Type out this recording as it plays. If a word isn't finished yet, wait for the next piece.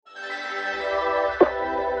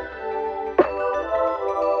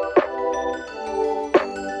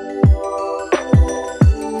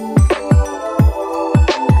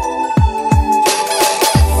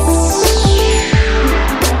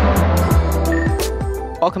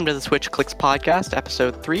Welcome to the Switch Clicks Podcast,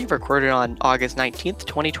 Episode 3, recorded on August 19th,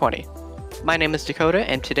 2020. My name is Dakota,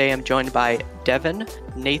 and today I'm joined by Devin,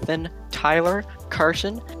 Nathan, Tyler,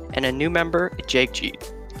 Carson, and a new member,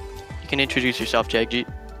 Jagjeet. You can introduce yourself, Jagjeet.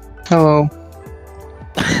 Hello.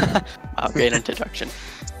 Wow, great introduction.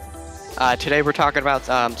 Today we're talking about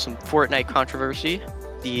some Fortnite controversy,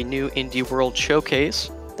 the new Indie World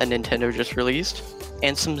Showcase that Nintendo just released,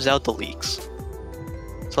 and some Zelda leaks.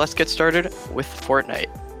 So let's get started with Fortnite.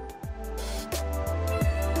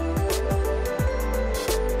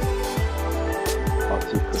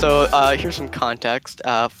 So here's some context.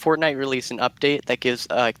 Fortnite released an update that gives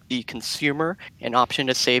the consumer an option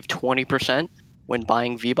to save 20% when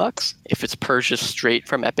buying V-Bucks if it's purchased straight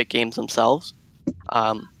from Epic Games themselves,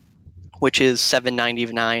 which is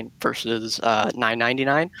 $7.99 versus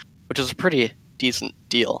 $9.99, which is a pretty decent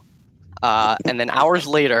deal. And then hours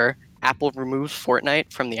later, Apple removes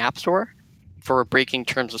Fortnite from the App Store for breaking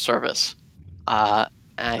terms of service. And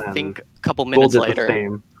I think a couple minutes later...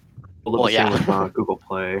 Same with Google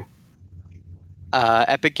Play.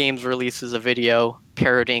 Epic Games releases a video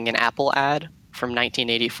parroting an Apple ad from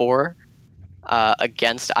 1984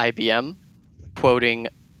 against IBM, quoting,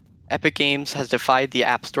 "Epic Games has defied the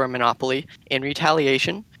App Store monopoly. In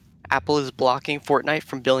retaliation, Apple is blocking Fortnite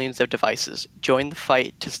from billions of devices. Join the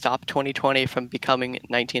fight to stop 2020 from becoming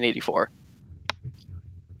 1984.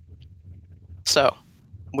 So,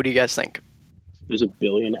 what do you guys think? There's a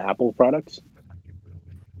billion Apple products?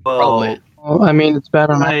 Probably. Well, I mean, it's bad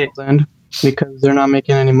on Apple's end because they're not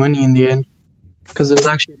making any money in the end. Because there's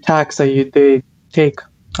actually a tax that they take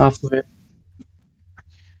off of it.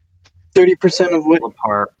 30% of what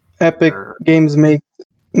Epic Games make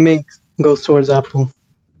goes towards Apple.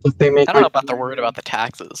 If they make I don't know about the word about the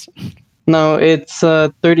taxes. No, it's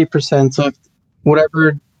 30%. So if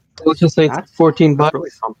whatever, let's just say it's $14. Really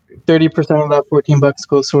 30% of that $14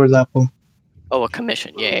 goes towards Apple. Oh, a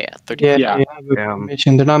commission. Yeah. 30%. Yeah.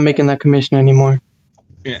 Commission. They're not making that commission anymore.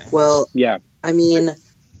 Yeah. Well, yeah. I mean,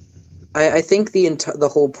 I think the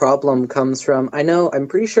whole problem comes from. I'm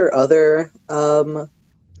pretty sure other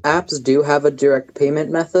apps do have a direct payment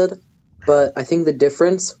method, but I think the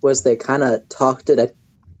difference was they kind of talked it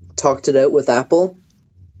out with Apple,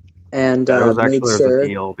 and made sure, a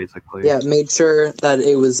deal, basically. Yeah, made sure that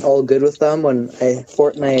it was all good with them when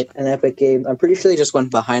Fortnite and Epic Games. I'm pretty sure they just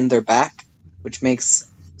went behind their back, which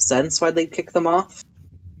makes sense why they kicked them off.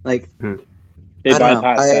 Like, they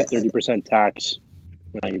bypassed that 30% tax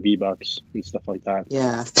on V-Bucks and stuff like that.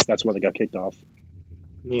 Yeah, that's why they got kicked off.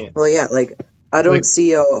 Yeah. Well, yeah, like I don't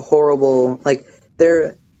see a horrible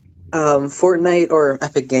they're. Fortnite or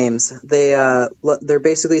Epic Games, they're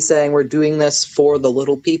basically saying we're doing this for the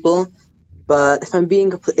little people, but if I'm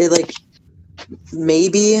being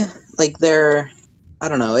maybe they're, I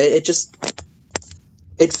don't know, it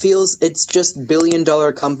feels it's just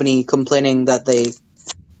billion-dollar company complaining that they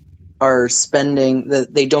are spending,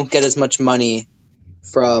 that they don't get as much money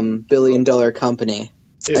from billion-dollar company.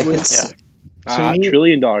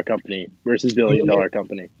 Trillion-dollar company versus billion-dollar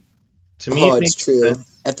company. To me, it's true. Sense.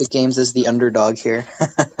 Epic Games is the underdog here.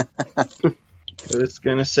 I was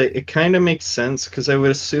going to say, it kind of makes sense, because I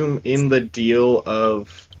would assume in the deal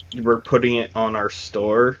of we're putting it on our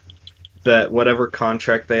store, that whatever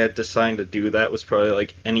contract they had to sign to do that was probably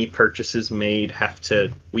like any purchases made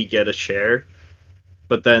we get a share.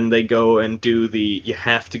 But then they go and do you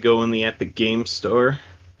have to go in the Epic Games store.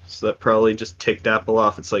 So that probably just ticked Apple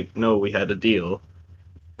off. It's like, no, we had a deal.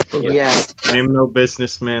 Yeah. I am no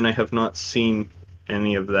businessman. I have not seen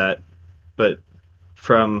any of that. But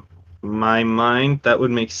from my mind, that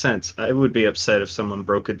would make sense. I would be upset if someone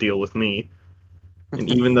broke a deal with me. And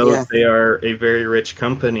even though they are a very rich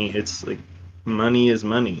company, it's like money is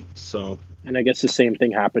money. So. And I guess the same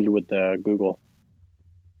thing happened with Google.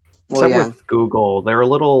 Well, with Google, they're a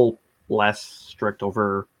little less strict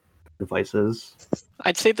over devices.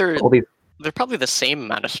 I'd say they're probably the same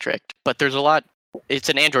amount of strict, but there's a lot. It's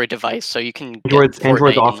an Android device, so you can get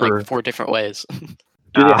Fortnite offer in 4 different ways.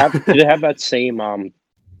 Do they have that same kind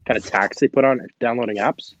of tax they put on downloading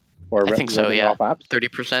apps? Or I think so, yeah. Apps?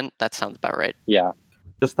 30%? That sounds about right. Yeah.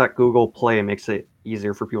 Just that Google Play makes it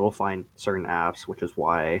easier for people to find certain apps, which is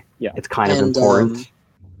why it's kind of important.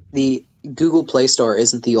 The Google Play Store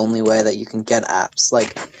isn't the only way that you can get apps.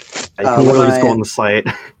 You can literally just go on the site.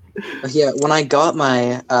 Yeah, when I got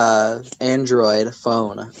my Android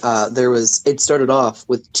phone, it started off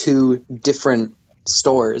with 2 different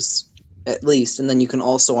stores, at least, and then you can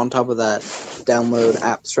also, on top of that, download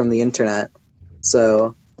apps from the internet.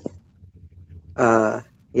 So,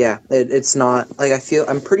 it's not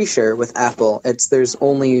I'm pretty sure with Apple, there's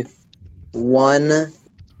only one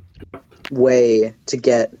way to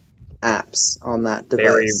get apps on that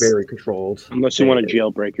device. Very controlled. Unless you want to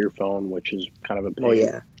jailbreak your phone, which is kind of a pain. Oh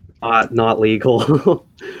yeah. Not legal.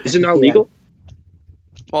 Is it not Yeah. legal?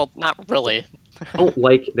 Well, not really.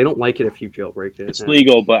 They don't like it if you jailbreak it. It's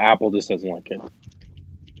legal, but Apple just doesn't like it.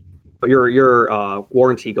 But your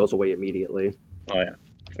warranty goes away immediately. Oh yeah,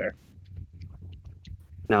 fair.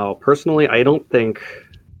 Now, personally, I don't think.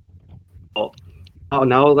 Well,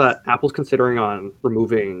 now that Apple's considering on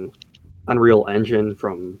removing Unreal Engine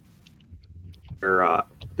from their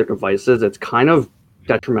devices, it's kind of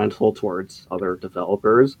detrimental towards other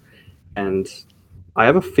developers, and I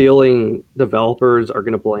have a feeling developers are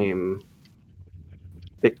going to blame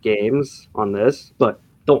Epic Games on this, but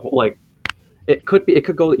don't like. It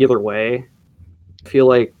could go either way. I feel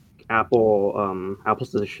like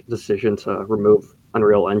Apple's decision to remove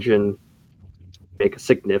Unreal Engine make a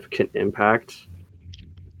significant impact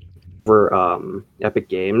for Epic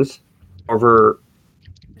Games. However,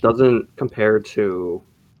 it doesn't compare to,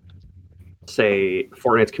 say,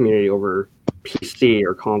 Fortnite's community over PC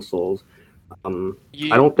or consoles. I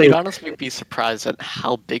don't think You'd honestly be surprised at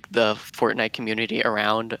how big the Fortnite community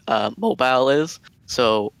around mobile is.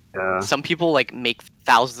 So some people like make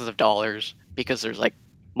thousands of dollars because there's like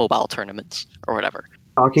mobile tournaments or whatever.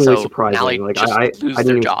 shockingly So surprising. now they Like just I lose didn't their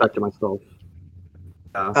even job. expect it myself.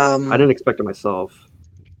 I didn't expect it myself.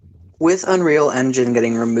 With Unreal Engine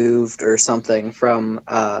getting removed or something from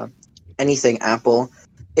anything Apple,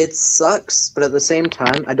 it sucks. But at the same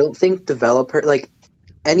time, I don't think putting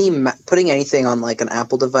anything on like an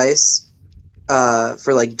Apple device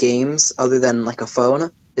for like games other than like a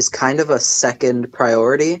phone is kind of a second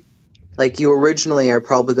priority. Like you originally are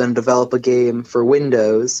probably going to develop a game for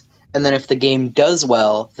Windows, and then if the game does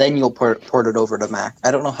well, then you'll port it over to Mac.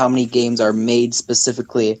 I don't know how many games are made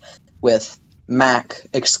specifically with Mac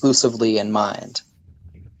exclusively in mind.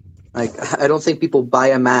 Like I don't think people buy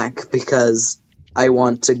a Mac because I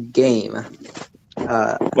want to game.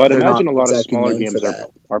 But I imagine a lot of exactly smaller known games for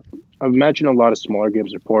that. I imagine a lot of smaller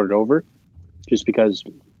games are ported over, just because,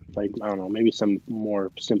 like I don't know, maybe some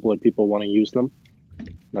more simpler people want to use them,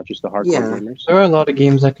 not just the hardcore Yeah. gamers. There are a lot of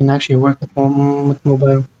games that can actually work with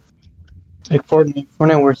mobile. Like Fortnite.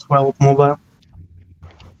 Fortnite works well with mobile.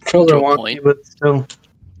 Controller To a wonky, point. but still.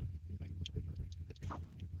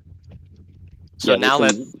 So Yeah, now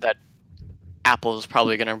there's that Apple is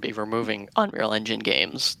probably going to be removing Unreal Engine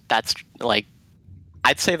games, that's like,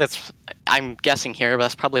 I'm guessing here, but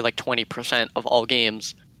that's probably like 20% of all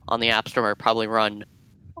games on the App Store are probably run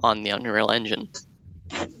on the Unreal Engine.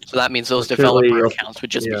 So that means those Fortunately, developer you'll- accounts would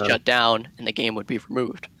just be yeah. shut down and the game would be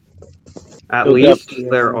removed. At Oh, least yeah.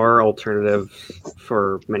 there are alternatives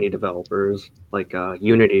for many developers, like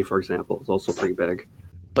Unity, for example, is also pretty big.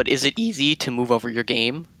 But is it easy to move over your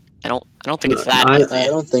game? I don't think it's No, that I- easy. I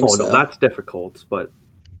don't think Oh so. no, that's difficult, but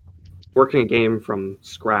working a game from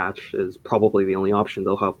scratch is probably the only option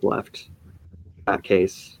they'll have left. In that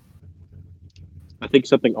case, I think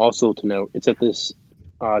something also to note, it's that this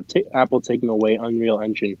Apple taking away Unreal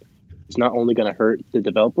Engine is not only going to hurt the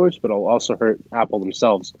developers, but it'll also hurt Apple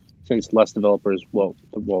themselves, since less developers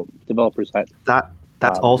developers had.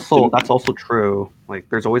 that's Um, also true. Like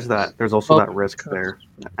there's also that risk there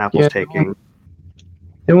that Apple's Yeah. taking.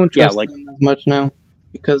 They won't Yeah, trust like- them as much now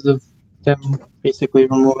because of them basically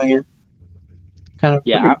removing it. Kind of.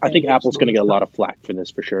 Yeah, I think Apple's going to get a lot of flack for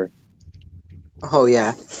this for sure. Oh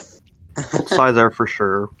yeah. Both sides are for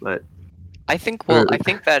sure, but I think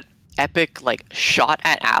that Epic like shot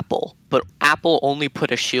at Apple, but Apple only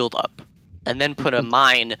put a shield up and then put a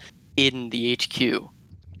mine in the HQ.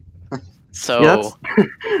 So yeah,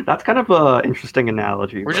 that's kind of a interesting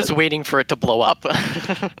analogy. we're but- just waiting for it to blow up.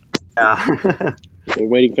 yeah. We're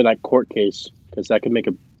waiting for that court case because that could make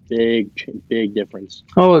a big difference.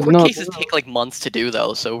 Oh Court no! cases take like months to do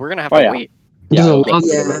though, so we're gonna have Oh, to yeah. wait There's a Yeah, lot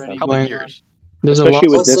yeah. already probably going on. years. There's Especially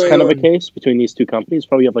a lot. with this Also- kind of a case between these two companies,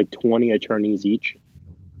 probably have like 20 attorneys each.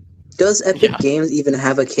 Does Epic Yeah. Games even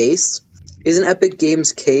have a case? Isn't Epic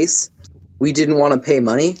Games' case we didn't want to pay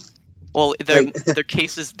money? Well, their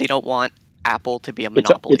cases they don't want Apple to be a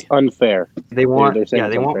monopoly. It's unfair. They want they're saying they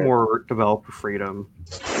it's want unfair. more developer freedom.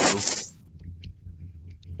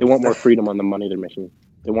 They want more freedom on the money they're making.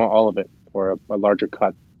 They want all of it, or a larger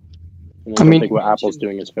cut. And I I don't mean, think what Apple's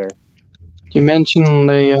doing is fair. You mentioned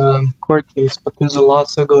the court case, but there's a lot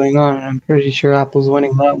still going on, and I'm pretty sure Apple's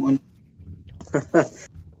winning that one.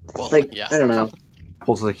 Well, Like yeah. I don't know.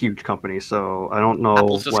 Apple's a huge company, so I don't know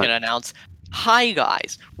Apple's just what. gonna announce, "Hi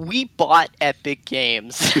guys, we bought Epic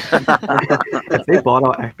Games." If they bought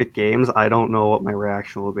out Epic Games, I don't know what my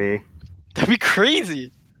reaction will be. That'd be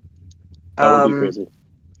crazy. That would be crazy.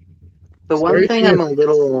 The one Very thing true. I'm a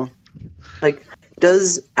little Like,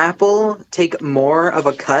 does Apple take more of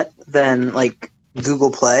a cut than like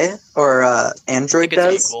Google Play or I Android think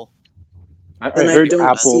it's does? equal. I Then I heard don't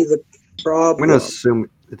see Apple. the I'm problem. gonna assume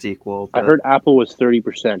it's equal. I But heard Apple was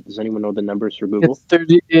 30%. Does anyone know the numbers for Google? It's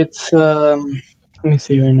 30. It's let me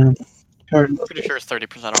see right now. Pretty sure it's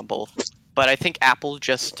 30% on both. But I think Apple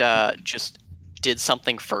just did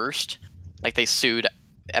something first, like they sued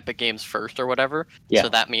Epic Games first or whatever. Yeah. So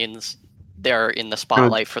that means they're in the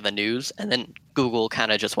spotlight for the news, and then Google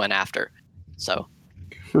kind of just went after. So,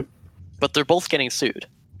 but they're both getting sued.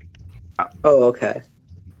 Oh, okay.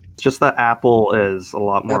 it's just that Apple is a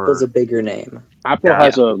lot more. Apple's a bigger name. Apple Yeah.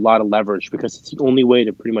 has a lot of leverage because it's the only way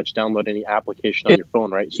to pretty much download any application on your phone,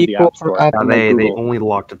 right? So the Equal App for Store. Apple. Yeah, unlike they Google. only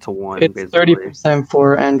locked it to one. It's basically. 30%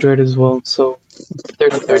 for Android as well. So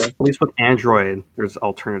 30. Okay. At least with Android, there's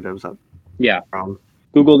alternatives. Yeah, Um,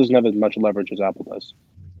 Google doesn't have as much leverage as Apple does.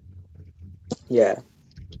 Yeah.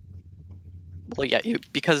 Well, yeah,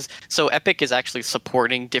 because so Epic is actually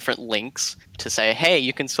supporting different links to say, hey,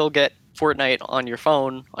 you can still get Fortnite on your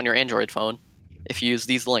phone, on your Android phone, if you use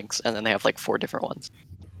these links, and then they have like 4 different ones.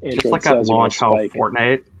 just Android like at sales are gonna launch, how spike.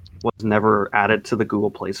 Fortnite was never added to the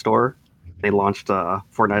Google Play Store. They launched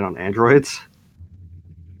Fortnite on Androids.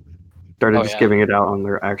 Started Oh, just yeah. giving it out on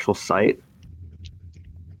their actual site.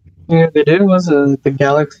 Yeah, they did was the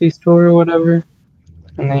Galaxy Store or whatever,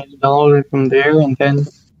 and they downloaded it from there, and then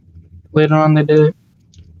later on they did it.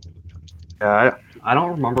 Yeah, I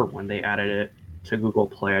don't remember when they added it to Google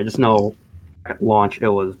Play. I just know at launch it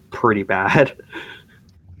was pretty bad.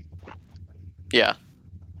 Yeah.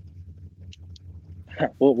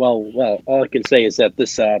 Well. All I can say is that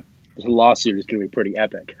this lawsuit is going to be pretty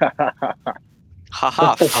epic.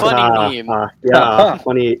 Haha, funny meme. Yeah,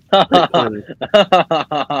 funny. Fun.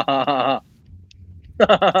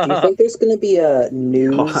 Do you think there's going to be a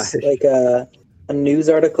news, Gosh. like a news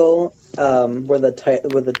article, where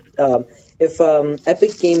if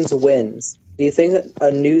Epic Games wins, do you think that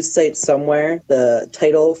a news site somewhere, the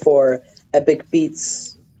title for Epic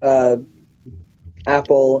beats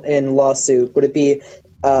Apple in lawsuit, would it be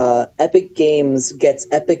Epic Games gets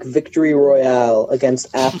epic victory royale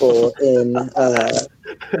against Apple in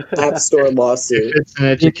App Store If lawsuit? it's an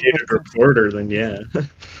educated reporter, then yeah.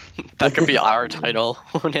 That could be our title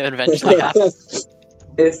when it eventually happens.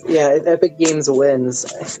 If Epic Games wins,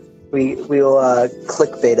 we'll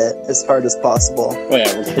clickbait it as hard as possible. Oh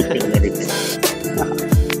yeah, we're clickbaiting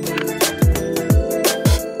everything.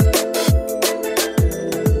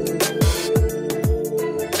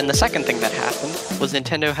 And the second thing that happened was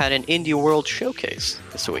Nintendo had an Indie World Showcase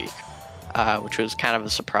this week, which was kind of a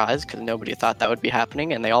surprise because nobody thought that would be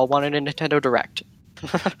happening, and they all wanted a Nintendo Direct.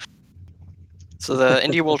 So the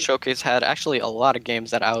Indie World Showcase had actually a lot of games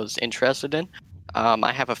that I was interested in.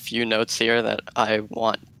 I have a few notes here that I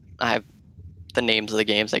have the names of the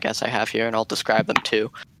games I guess I have here, and I'll describe them too.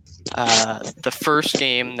 The first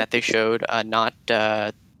game that they showed, not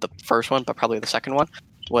the first one, but probably the second one,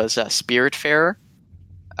 was Spiritfarer.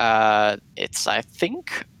 It's, I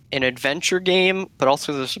think, an adventure game, but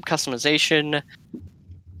also there's some customization.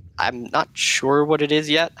 I'm not sure what it is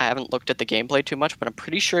yet. I haven't looked at the gameplay too much, but I'm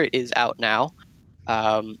pretty sure it is out now.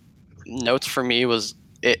 Notes for me was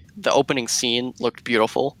the opening scene looked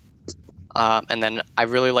beautiful. And then I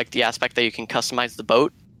really like the aspect that you can customize the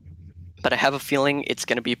boat, but I have a feeling it's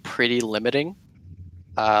going to be pretty limiting,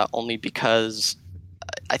 only because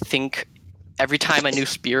I think every time a new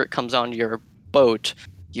spirit comes on your boat,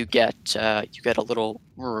 you get a little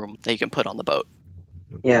room that you can put on the boat.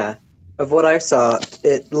 Yeah, of what I saw,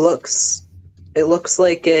 it looks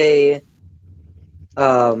like a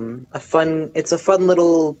fun. It's a fun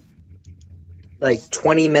little, like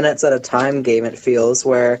 20 minutes at a time game. It feels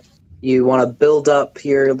where you want to build up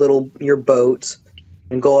your boat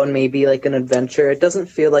and go on maybe like an adventure. It doesn't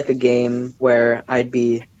feel like a game where I'd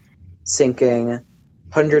be sinking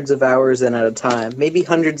hundreds of hours in at a time. Maybe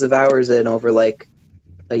hundreds of hours in over like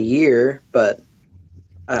a year, but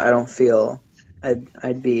I don't feel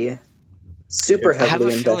I'd be super I have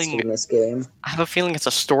heavily a invested feeling- in this game. I have a feeling it's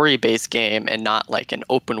a story-based game and not like an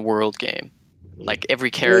open world game. Like every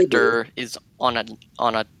character is on a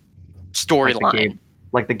storyline.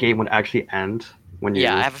 Like the game would actually end when you.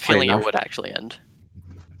 Yeah, I have a play feeling it enough. would actually end.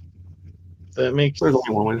 That makes There's only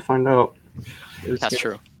one way to find out. That's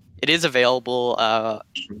true. It is available, I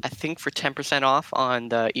think, for 10% off on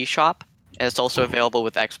the eShop, and it's also available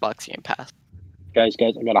with Xbox Game Pass. Guys,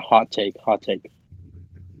 I got a hot take.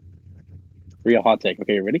 Real hot take.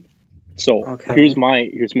 Okay, you ready? So Okay. here's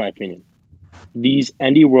my opinion. These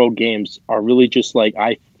indie world games are really just like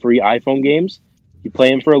free iPhone games. You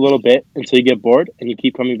play them for a little bit until you get bored, and you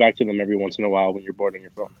keep coming back to them every once in a while when you're bored on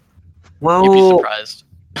your phone. Well, You'd be surprised.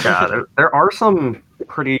 yeah, there are some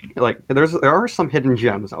pretty there are some hidden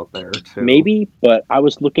gems out there too. Maybe, but I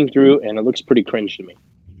was looking through and it looks pretty cringe to me.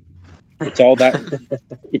 It's all that.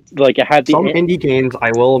 It's like I had the. Some indie games,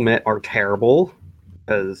 I will admit, are terrible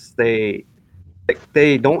because they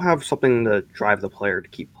don't have something to drive the player to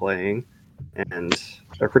keep playing, and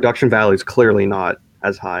their production value is clearly not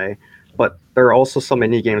as high. But there are also some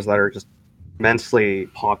indie games that are just immensely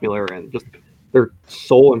popular and just they're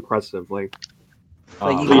so impressive. Like,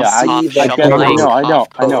 Like you um, can Yeah, see Cough, that Shovel Knight, I know.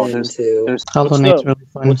 going There's to Hollow what's Knight's the, really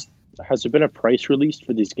fun. what's has there been a price released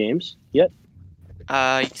for these games yet?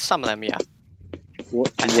 Some of them, yeah.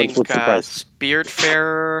 What, I think what's the price?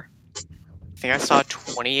 Spiritfarer. I think I saw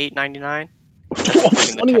 $28.99.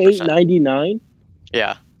 $28.99.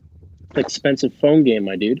 Yeah, Expensive phone game,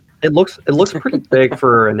 my dude. it looks pretty big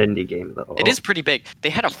for an indie game though. it is pretty big. They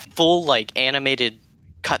had a full like animated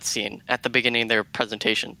cutscene at the beginning of their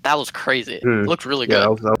presentation. That was crazy. It Hmm. looked really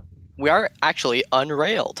Yeah, good. We are actually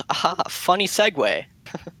unrailed. Aha, funny segue.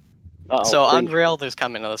 So cringe. Unrailed is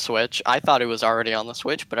coming to the Switch. I thought it was already on the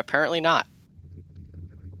Switch, but apparently not.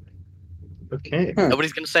 Okay.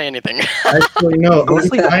 Nobody's gonna say anything. Actually, no.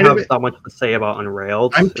 honestly, I I'm don't kind have of, that much to say about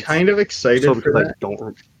Unrailed. I'm It's kind of excited so for because I that.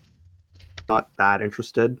 don't not that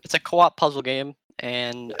interested. It's a co-op puzzle game,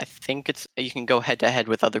 and I think you can go head to head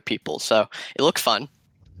with other people. So it looks fun.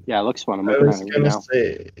 Yeah, it looks fun. I'm I looking was at it right gonna now.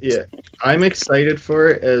 say, yeah, I'm excited for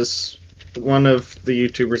it as one of the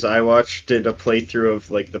YouTubers I watched did a playthrough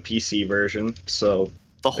of like the PC version. So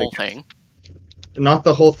The whole Like- thing. not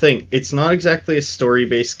the whole thing. It's not exactly a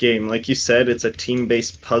story-based game. Like you said, it's a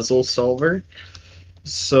team-based puzzle solver.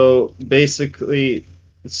 So basically,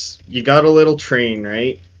 you got a little train,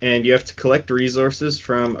 right? And you have to collect resources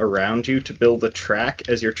from around you to build a track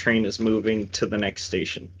as your train is moving to the next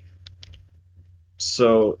station.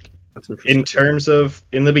 So That's interesting. in terms of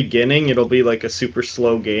in the beginning, it'll be like a super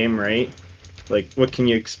slow game, right? Like what can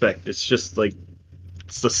you expect? It's just like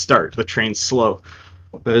it's the start. The train's slow.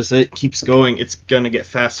 But as it keeps going, it's gonna get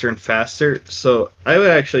faster and faster. So I would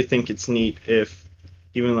actually think it's neat if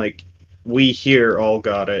even like we here all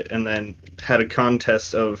got it and then had a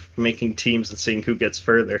contest of making teams and seeing who gets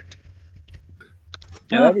further.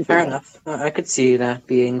 Yeah, that'd be fair pretty enough. I could see that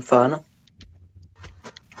being fun.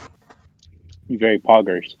 Very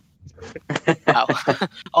poggers. Wow.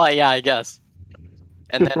 Oh yeah, I guess.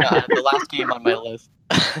 And then the last game on my list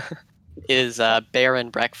is Bear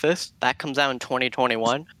and Breakfast. That comes out in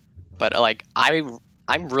 2021. But like I'm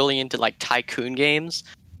really into like tycoon games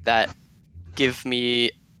that give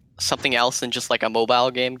me something else than just like a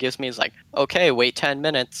mobile game gives me. It's like, okay, wait 10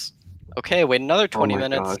 minutes. Okay, wait another 20 oh my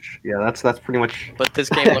minutes. gosh. Yeah, that's pretty much But this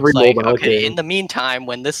game Every looks like, mobile okay, game. in the meantime,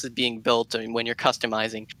 when this is being built and when you're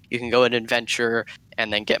customizing, you can go and adventure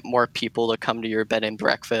and then get more people to come to your bed and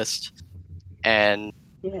breakfast. And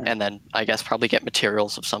Yeah. then I guess probably get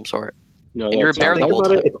materials of some sort. No, And you're that barely sounds think able like-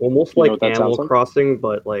 about to- it. It's almost You know like what that Animal sounds like? Crossing,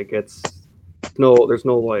 but like there's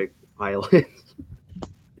no like island.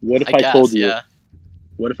 What if I I, guess, told you? yeah.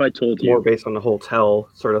 What if I told It's more you? based on the hotel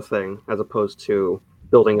sort of thing, as opposed to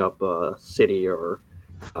building up a city or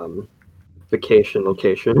vacation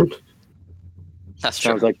location. That's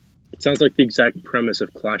true. It sounds like the exact premise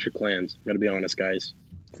of Clash of Clans. Gotta be honest, guys.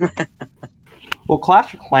 Well,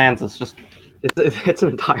 Clash of Clans is just it's an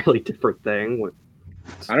entirely different thing.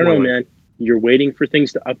 I don't know, man. You're waiting for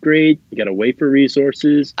things to upgrade. You gotta wait for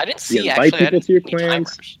resources. I didn't You see invite actually. I people didn't to your see any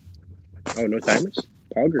clans. timers. Oh, no timers.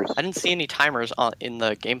 Poggers. I didn't see any timers in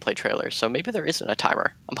the gameplay trailer, so maybe there isn't a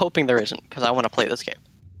timer. I'm hoping there isn't because I want to play this game.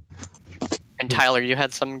 And Tyler, you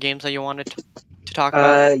had some games that you wanted to talk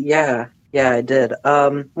about. Yeah, I did.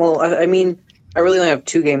 Well, I mean, I really only have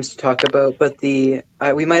two games to talk about, but we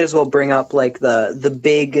might as well bring up like the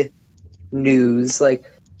big news, like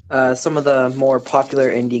some of the more popular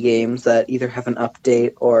indie games that either have an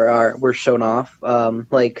update or were shown off,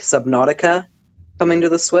 like Subnautica coming to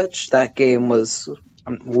the Switch. That game was,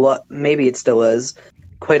 maybe it still is,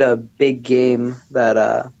 quite a big game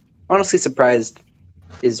that honestly surprised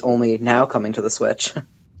is only now coming to the Switch.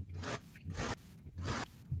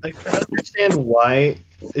 I can understand why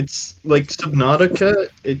it's like Subnautica.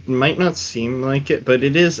 It might not seem like it, but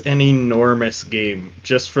it is an enormous game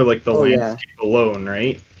just for like the Oh, yeah. landscape alone,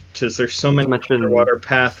 right? Because there's so many Mention- underwater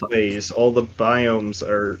pathways. All the biomes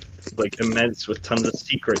are like immense with tons of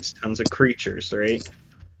secrets, tons of creatures, right?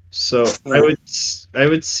 So Yeah. I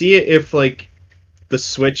would see it if like the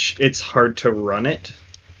Switch, it's hard to run it.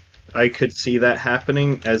 I could see that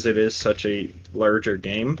happening as it is such a larger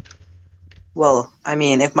game. Well, I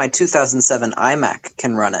mean, if my 2007 iMac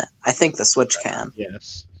can run it, I think the Switch can.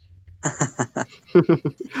 Yes.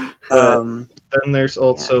 Um, Then there's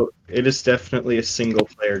also it is definitely a single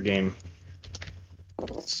player game.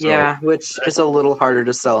 So, yeah, which is a little harder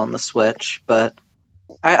to sell on the Switch, but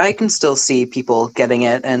I can still see people getting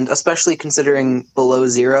it, and especially considering Below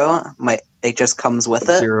Zero, it just comes with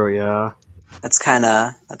it. Zero, yeah. That's kind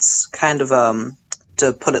of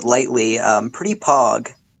to put it lightly, pretty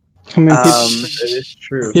pog. I mean, it is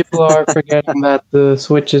true. people are forgetting that the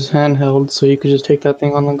Switch is handheld, so you could just take that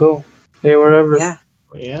thing on the go. Hey, wherever. Yeah,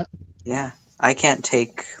 Yeah. I can't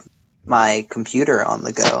take my computer on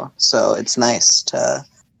the go, so it's nice to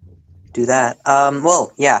do that.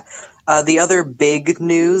 The other big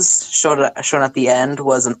news shown at the end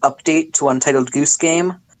was an update to Untitled Goose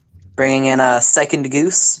Game, bringing in a second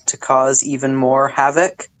goose to cause even more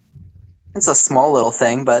havoc. It's a small little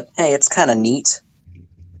thing, but hey, it's kind of neat.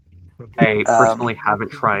 I personally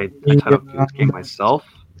haven't tried a Title Goose game myself.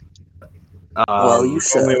 Well, you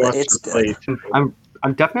should. Only wants It's to play good. two.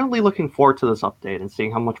 I'm definitely looking forward to this update and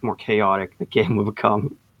seeing how much more chaotic the game will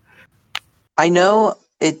become. I know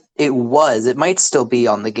it was. It might still be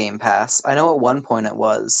on the Game Pass. I know at one point it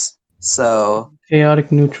was. So Chaotic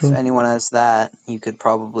if neutral. anyone has that, you could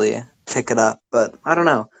probably pick it up. But I don't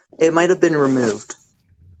know. It might have been removed.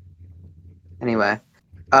 Anyway,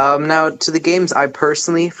 now to the games I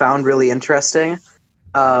personally found really interesting.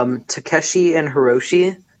 Takeshi and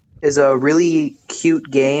Hiroshi is a really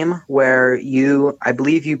cute game where I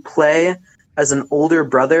believe you play as an older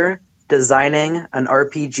brother designing an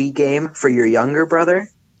RPG game for your younger brother.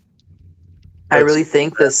 I really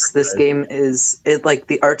think this game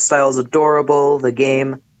the art style is adorable, the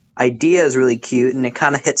game idea is really cute, and it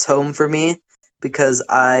kind of hits home for me because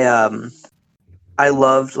I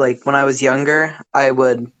loved, like, when I was younger, I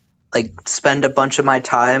would like spend a bunch of my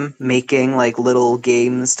time making like little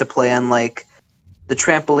games to play on like the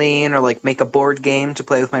trampoline, or like make a board game to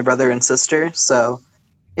play with my brother and sister. So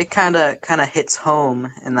it kind of hits home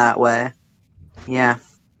in that way. Yeah.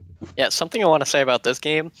 Yeah, something I want to say about this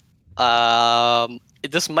game.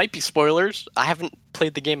 This might be spoilers. I haven't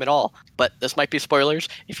played the game at all, but this might be spoilers.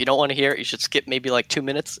 If you don't want to hear it, you should skip maybe like 2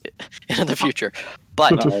 minutes into the future.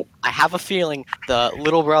 But Alright. I have a feeling the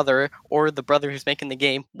little brother or the brother who's making the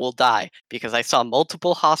game will die, because I saw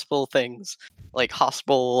multiple hospital things, like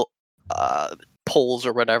hospital polls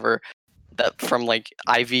or whatever, that from like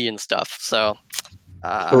IV and stuff. So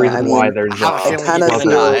The reason why there's I have a I feeling kinda he's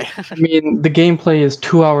gonna die. I mean, the gameplay is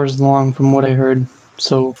 2 hours long from what I heard,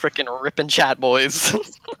 so Freaking ripping chat, boys.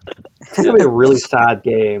 it's gonna be a really sad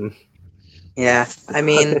game. Yeah. I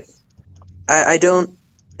mean, I don't.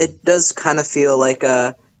 It does kind of feel like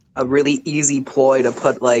a really easy ploy to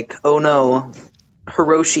put like, oh no,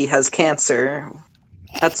 Hiroshi has cancer.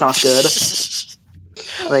 That's not good.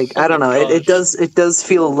 Like, I don't know. It does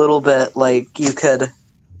feel a little bit like you could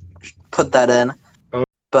put that in,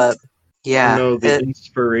 but yeah. No, the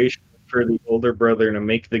inspiration for the older brother to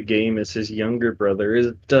make the game is his younger brother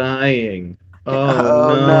is dying.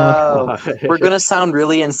 Oh, no. We're gonna sound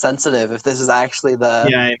really insensitive if this is actually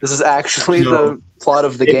Yeah, the plot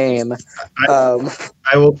of the game.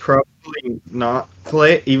 I will probably not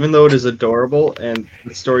play it, even though it is adorable and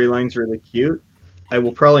the storyline's really cute. I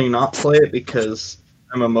will probably not play it because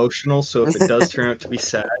I'm emotional, so if it does turn out to be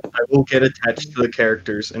sad, I will get attached to the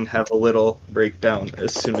characters and have a little breakdown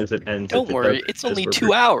as soon as it ends. Don't worry, it's only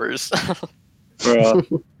 2 hours.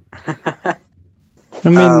 Bruh. I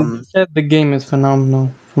mean, you said the game is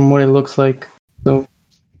phenomenal from what it looks like. So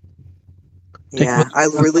Yeah, I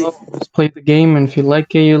really just play the game, and if you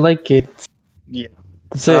like it, you like it. Yeah.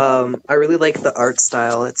 That's it. I really like the art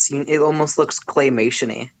style. It almost looks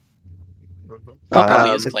claymation-y.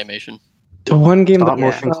 Probably is It's claymation. The one game stop that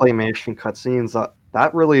motion claymation cutscenes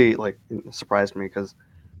that really like surprised me because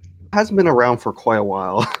it hasn't been around for quite a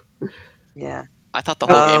while. Yeah. I thought the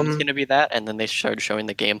whole game was gonna be that, and then they started showing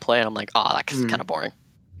the gameplay, and I'm like, oh, that's kind of boring.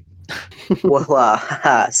 Well,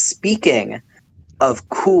 speaking of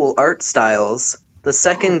cool art styles, the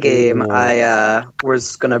second game I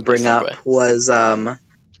was gonna bring up was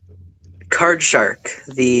Card Shark,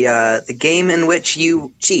 the game in which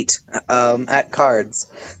you cheat at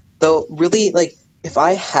cards. Though, really, like, if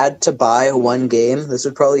I had to buy one game, this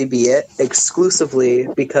would probably be it, exclusively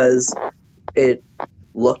because it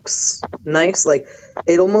looks nice. Like,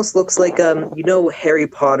 it almost looks like Harry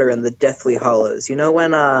Potter and the Deathly Hallows. You know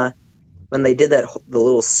when they did the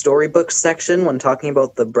little storybook section when talking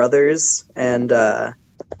about the brothers and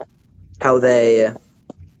how they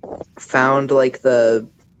found like the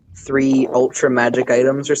 3 ultra magic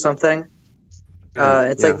items or something.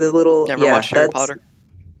 It's like the little Never watched Harry Potter.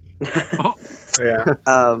 Yeah.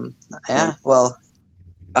 Yeah. Well,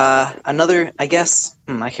 another. I guess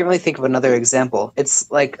I can't really think of another example.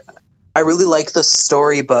 It's like I really like the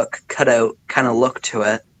storybook cutout kind of look to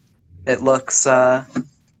it. It looks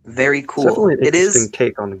very It's cool. definitely an It interesting is.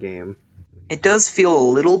 take on the game. It does feel a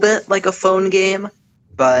little bit like a phone game,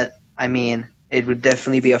 but I mean, it would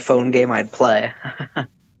definitely be a phone game I'd play.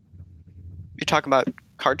 You're talking about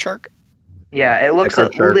Card Shark? Yeah, it looks a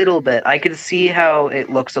Card Shark. little bit. I could see how it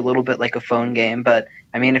looks a little bit like a phone game, but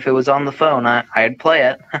I mean, if it was on the phone, I'd play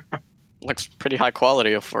it. Looks pretty high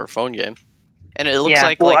quality for a phone game. And it looks Yeah,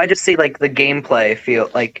 like well, I just see like the gameplay feel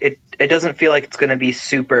like it doesn't feel like it's going to be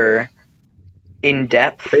super in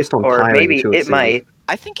depth, Based on or timing, maybe too, it seems. might.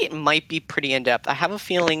 I think it might be pretty in depth. I have a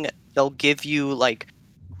feeling they'll give you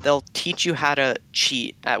they'll teach you how to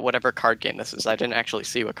cheat at whatever card game this is. I didn't actually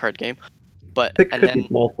see what card game, but It and could then be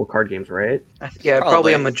multiple card games, right? Yeah, probably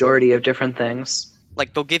Probably. a majority of different things.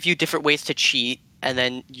 like they'll give you different ways to cheat, and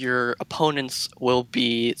then your opponents will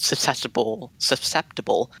be susceptible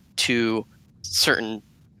to certain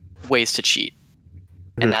ways to cheat,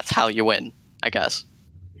 Mhm. and that's how you win, I guess.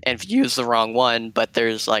 And if you use the wrong one, but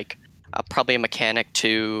there's probably a mechanic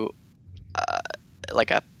to like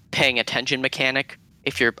a paying attention mechanic.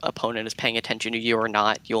 If your opponent is paying attention to you or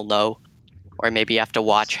not, you'll know. Or maybe you have to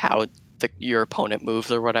watch how your opponent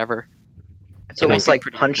moves or whatever. It's It might almost be like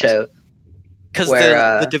pretty Punch interesting. Out. Because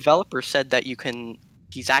Where, the developer said that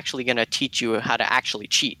he's actually going to teach you how to actually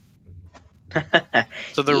cheat.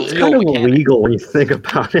 So the It's real kind of mechanic. illegal when you think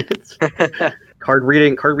about it. Card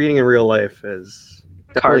reading in real life is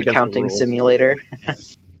definitely Card against the counting rules. simulator.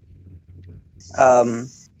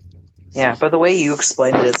 Yeah, but the way you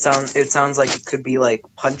explained it, it sounds like it could be like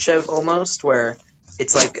Punch Out almost, where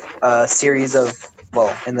it's like a series of,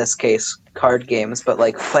 well, in this case, card games, but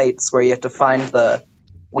like fights where you have to find the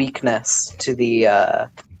weakness to the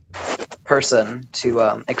person to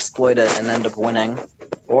exploit it and end up winning,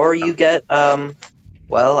 or you get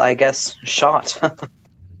well, I guess shot.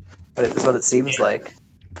 But it's what it seems like.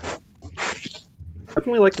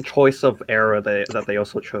 Definitely like the choice of era that they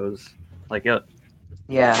also chose. Like, yeah,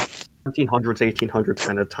 Yeah, 1700s, 1800s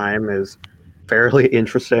kind of time is fairly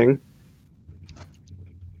interesting.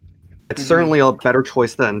 It's Mhm. certainly a better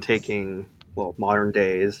choice than taking, well, modern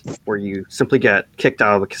days, where you simply get kicked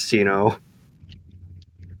out of the casino.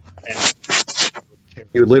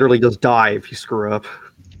 You literally just die if you screw up.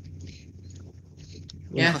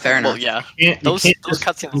 yeah, fair enough. Well, yeah. You Those can't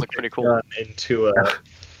cutscenes just look pretty cool. gun into a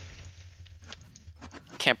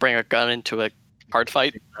Can't bring a gun into a card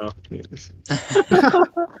fight.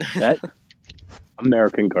 That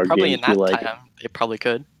American card Probably games in be that like, time, they probably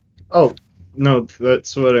could. Oh no,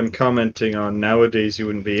 that's what I'm commenting on. Nowadays, you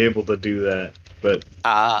wouldn't be able to do that, but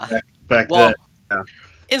back Well, then,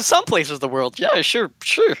 in some places of the world, yeah, sure,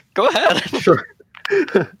 go ahead. Sure.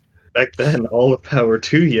 back then, all the power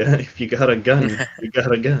to you. If you got a gun, you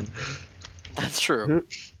got a gun. That's true. Mhm.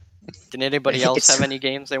 Did anybody else have any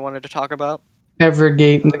games they wanted to talk about?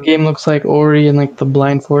 Evergate. The game looks like Ori and like the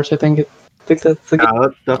Blind Force. I think that's the game. Yeah,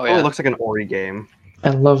 that definitely yeah. looks like an Ori game. I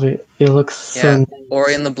love it. It looks Yeah. so nice.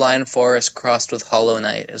 Ori and the Blind Forest crossed with Hollow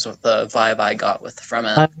Knight is what the vibe I got from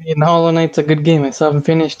it. I mean, Hollow Knight's a good game. I still haven't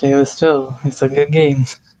finished it, but still, it's a good game.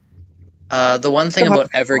 The one thing Still have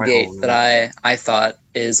about to try Hollow Evergate that I thought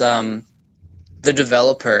is the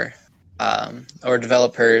developer or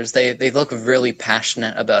developers they look really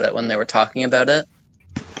passionate about it when they were talking about it.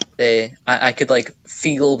 I could like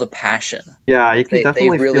feel the passion. Yeah, you can They've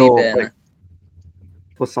definitely really feel been like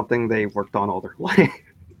it was something they worked on all their life.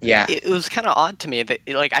 yeah. It was kind of odd to me that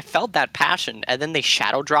I felt that passion, and then they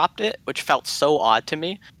shadow dropped it, which felt so odd to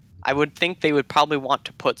me. I would think they would probably want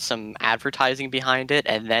to put some advertising behind it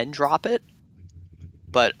and then drop it,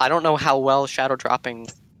 but I don't know how well shadow dropping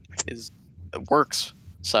works.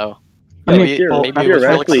 So I mean, maybe, well, maybe it was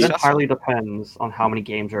theoretically- really It successful. entirely depends on how many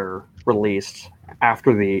games are released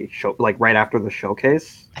after the show, like right after the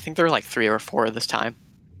showcase. I think there were like 3 or 4 this time.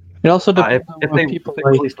 It also depends If on they, what people if they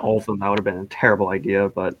like. released all of them, that would have been a terrible idea,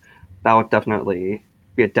 but that would definitely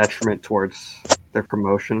be a detriment towards their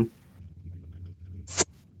promotion.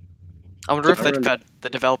 I wonder if Alright. the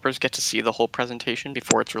developers get to see the whole presentation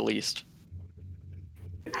before it's released.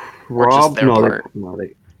 Or just their part.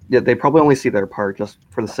 They probably only see their part just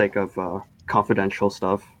for the sake of confidential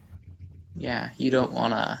stuff. Yeah, you don't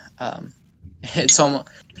want to. It's almost.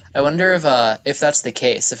 I wonder if that's the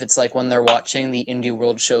case. If it's like when they're watching the Indie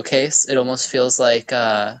World Showcase, it almost feels like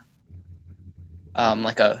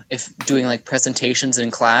if doing like presentations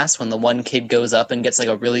in class when the one kid goes up and gets like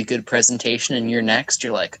a really good presentation and you're next,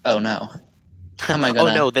 you're like, oh no, how am I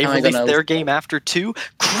gonna? Oh no, they how am I released gonna- their game after 2?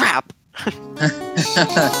 Crap!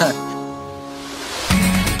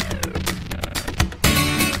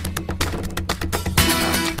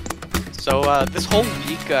 So So this whole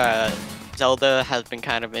week, Zelda has been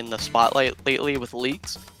kind of in the spotlight lately with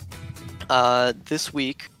leaks. This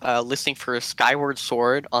week, listing for Skyward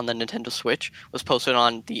Sword on the Nintendo Switch was posted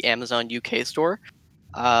on the Amazon UK store.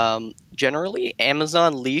 Generally,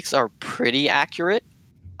 Amazon leaks are pretty accurate.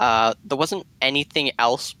 There wasn't anything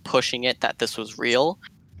else pushing it that this was real,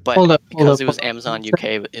 but because it was Amazon UK,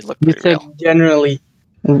 it looked You pretty said real. generally,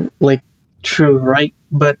 like, true, right?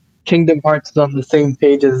 But Kingdom Hearts is on the same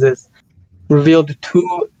page as this. Revealed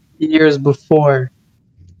 2 years before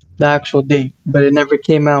the actual date, but it never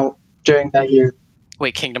came out during that year.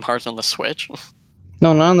 Wait, Kingdom Hearts on the Switch?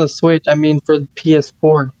 No, not on the Switch. I mean, for the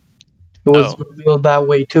PS4, it was revealed that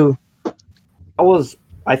way too.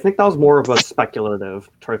 I think that was more of a speculative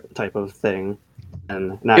type of thing,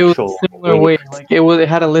 and an It was actual. a similar way. Like it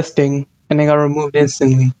had a listing and it got removed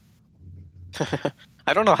instantly.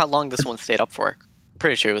 I don't know how long this one stayed up for.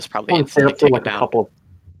 Pretty sure it was probably It stayed instantly up for taken like a down. couple.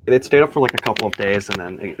 It stayed up for like a couple of days, and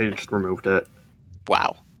then they just removed it.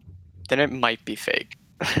 Wow. Then it might be fake.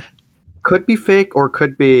 Could be fake, or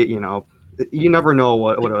could be, you never know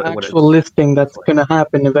what Actual listing that's gonna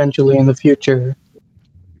happen eventually in the future.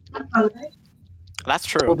 That's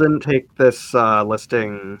People true. didn't take this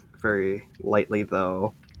listing very lightly,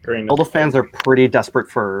 though. Grain All of the fans are pretty desperate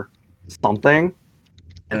for something,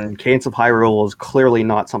 and Cadence of Hyrule is clearly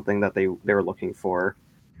not something that they were looking for.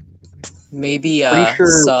 Maybe Pretty sure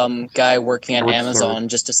some guy working at Skyward Amazon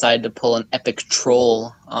just decided to pull an epic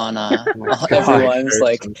troll on God. everyone's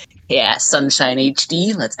like, yeah, Sunshine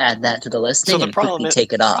HD, let's add that to the listing So the and quickly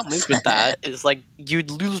take it off. problem is with that is like you'd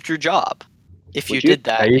lose your job if you Would you? did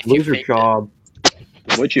that. Yeah, if you you lose your faked it. job.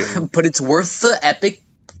 Would you? But it's worth the epic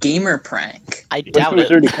gamer prank. I What if doubt it was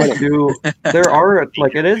it. already quitting? There are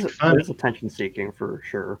like it is Fun. attention seeking for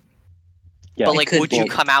sure. Yeah, But it like, could would you be.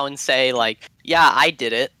 come out and say like, "Yeah, I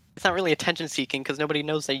did it"? It's not really attention seeking because nobody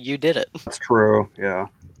knows that you did it. That's true. Yeah.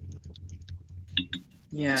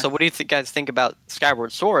 Yeah. So what do you guys think about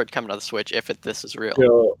Skyward Sword coming to the Switch if this is real?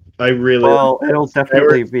 So I really Well, it'll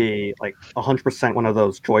definitely be like 100% one of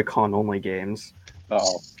those Joy-Con only games.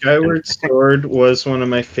 Oh, Skyward Sword was one of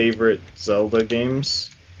my favorite Zelda games,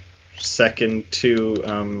 second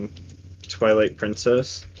to Twilight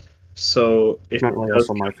Princess. So Definitely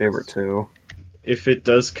also my favorite too. if it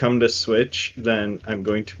does come to Switch, then I'm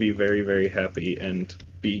going to be very, very happy and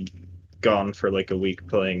be gone for like a week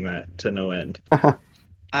playing that to no end.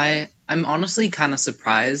 I'm honestly kind of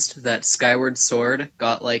surprised that Skyward Sword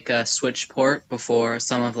got like a Switch port before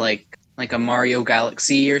some of like a Mario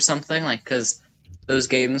Galaxy or something, like, because those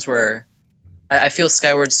games were. I feel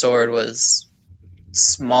Skyward Sword was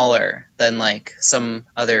smaller than like some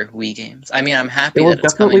other Wii games. I mean, I'm happy It was that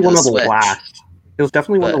it's definitely coming one to of the the Switch. last. It was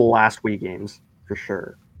definitely one of But- the last Wii games for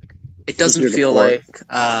sure. It doesn't Easier to feel port.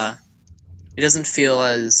 like it doesn't feel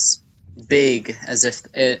as big as if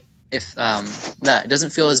it doesn't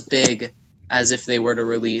feel as big as if they were to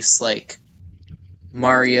release like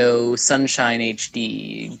Mario Sunshine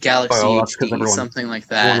HD, Galaxy Oh, that's 'cause HD, everyone- something like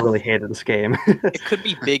Everyone that. really hated this game. It could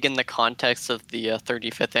be big in the context of the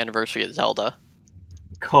 35th anniversary of Zelda.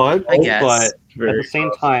 Could, I guess. but at Very the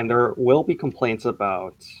same time, there will be complaints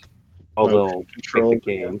about how Motion they'll control. make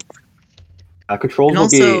the game. Controls And will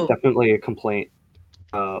also- be definitely a complaint.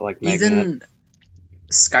 Like Magnet. Even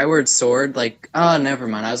Skyward Sword, like, oh, never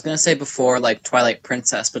mind. I was gonna say before like Twilight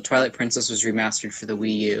Princess, but Twilight Princess was remastered for the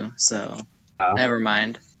Wii U, so Oh. never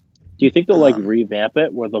mind. do you think they'll like Um, revamp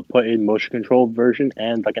it where they'll put in motion control version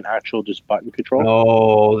and like an actual just button control?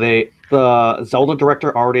 No, the Zelda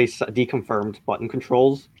director already deconfirmed button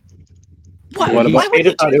controls. What? What Why about- would they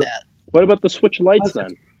Stated do that that? What about the Switch lights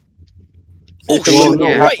then? Oh, They well, shit, no,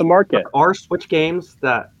 you're have right. to market. There are Switch games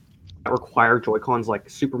that require Joy-Cons, like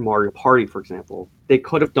Super Mario Party, for example. They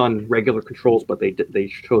could have done regular controls, but they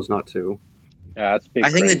chose not to. Yeah, that's big. I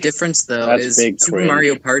think the cringe. difference though That's is big Super cringe.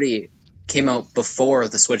 Mario Party came out before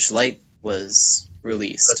the Switch Lite was The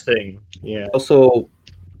released, thing, yeah. Also,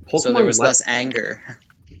 so there was Pokemon less anger.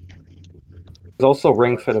 is also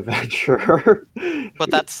Ring Fit Adventure. But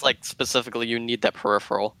that's like specifically you need that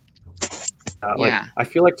peripheral. Yeah. I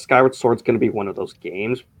feel like Skyward Sword's going to be one of those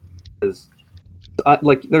games. Is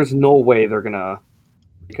like, there's no way they're gonna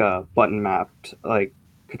make a button mapped like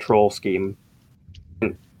control scheme.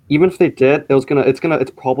 And even if they did,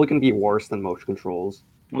 it's probably gonna be worse than motion controls.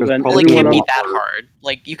 Well, then Well, it Everyone can't be else- that hard.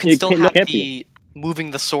 Like you can It still can't- have can't the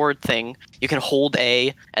moving the sword thing. You can hold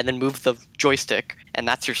A and then move the joystick, and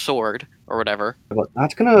that's your sword or whatever. But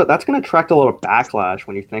that's gonna attract a lot of backlash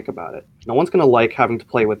when you think about it. No one's gonna like having to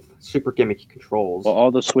play with super gimmicky controls. Well,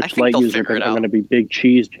 all the Switch think Lite they'll users figure it are out. going to be big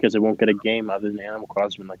cheese because they won't get a game other than Animal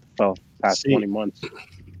Crossing in like the past See, 20 months.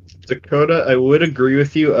 Dakota, I would agree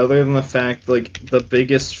with you, other than the fact, like, the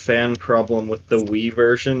biggest fan problem with the Wii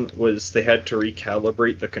version was they had to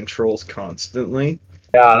recalibrate the controls constantly.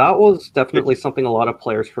 Yeah, that was definitely something a lot of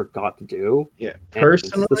players forgot to do. Yeah. And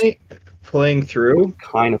this Playing through,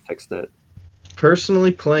 kind of fixed it.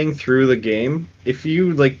 personally playing through the game, if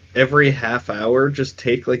you, like, every half hour just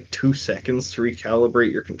take, like, 2 seconds to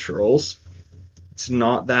recalibrate your controls, it's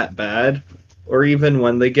not that bad. Or even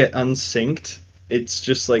when they get unsynced, it's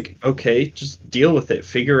just like, okay, just deal with it.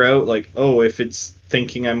 Figure out, like, oh, if it's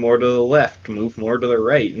thinking I'm more to the left, move more to the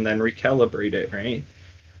right, and then recalibrate it, right?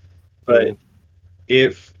 But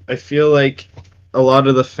if I feel like a lot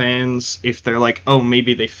of the fans, if they're like, oh,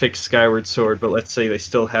 maybe they fixed Skyward Sword, but let's say they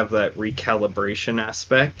still have that recalibration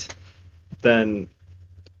aspect, then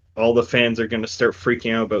all the fans are going to start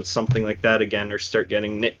freaking out about something like that again, or start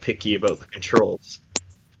getting nitpicky about the controls.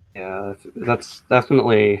 Yeah, that's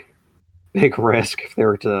definitely big risk if they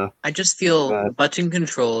were to. I just feel button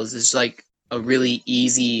controls is like a really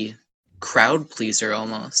easy crowd pleaser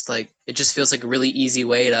almost. Like it just feels like a really easy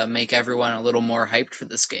way to make everyone a little more hyped for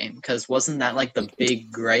this game. Because wasn't that like the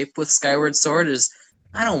big gripe with Skyward Sword? Is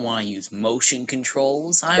I don't want to use motion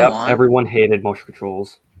controls. Everyone hated motion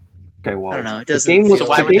controls. Okay, well, I don't know. It doesn't. So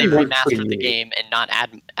why would they remaster the game and not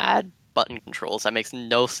add button controls? That makes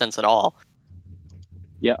no sense at all.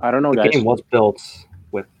 Yeah, I don't know, guys. The game was built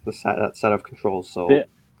with that set of controls, so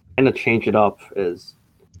and to change it up is.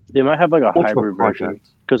 They might have like a hybrid version,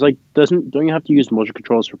 because like don't you have to use motion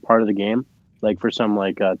controls for part of the game, like for some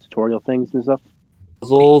like tutorial things and stuff?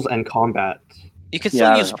 Puzzles and combat. You could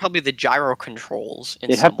still use probably the gyro controls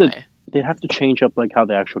in some way. They'd have to change up like how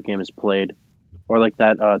the actual game is played, or like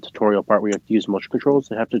that tutorial part where you have to use motion controls.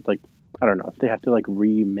 They have to like I don't know if they have to like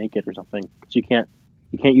remake it or something, because you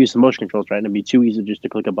can't use the motion controls, right? And it'd be too easy just to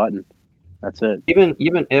click a button. That's it.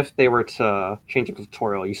 Even if they were to change the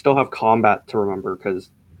tutorial, you still have combat to remember, because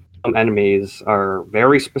some enemies are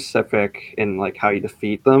very specific in like how you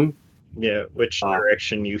defeat them. Yeah, which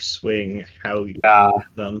direction you swing, how you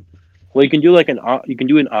them. Well, you can do like an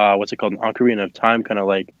what's it called, an Ocarina of Time kind of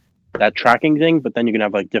like that tracking thing, but then you can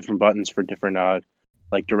have like different buttons for different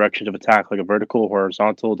like directions of attack, like a vertical,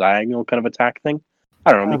 horizontal, diagonal kind of attack thing.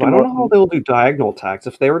 I don't know. I don't know how they'll do diagonal attacks.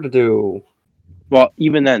 If they were to do, well,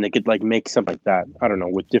 even then they could like make something like that. I don't know,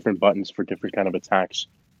 with different buttons for different kind of attacks,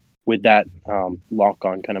 with that lock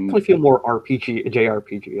on kind of. I feel more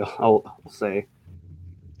JRPG. I'll say.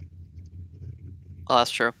 Oh, that's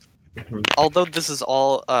true. Although this is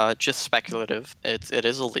all just speculative, it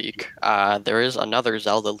is a leak. There is another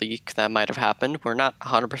Zelda leak that might have happened. We're not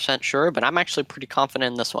 100% sure, but I'm actually pretty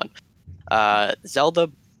confident in this one. Zelda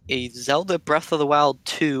Breath of the Wild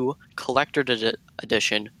 2 Collector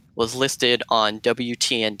Edition was listed on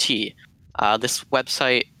WTNT. This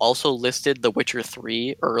website also listed The Witcher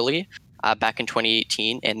 3 early, back in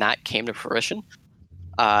 2018, and that came to fruition.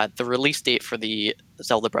 The release date for the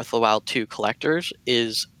Zelda Breath of the Wild 2 Collectors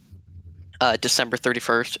is December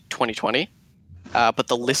 31st, 2020. But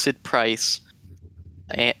the listed price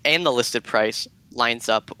and the listed price lines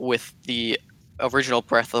up with the original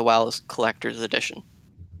Breath of the Wild Collector's Edition.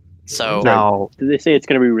 So now, did they say it's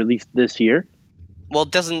going to be released this year? Well,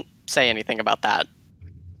 it doesn't say anything about that.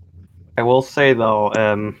 I will say though,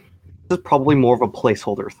 this is probably more of a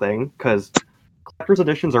placeholder thing, because collector's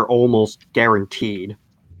editions are almost guaranteed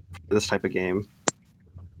for this type of game.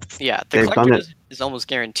 Yeah, the collector is almost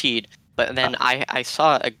guaranteed. But then I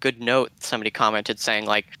saw a good note. Somebody commented saying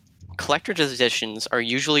like, collector's editions are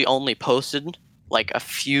usually only posted like a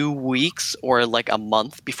few weeks or like a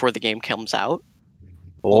month before the game comes out.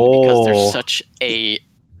 Only because there's such a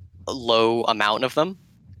low amount of them.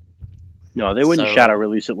 No, they wouldn't shadow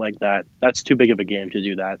release it like that. That's too big of a game to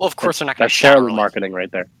do that. Well, of course they're not going to shadow release. Marketing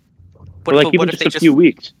right there. But like even just a few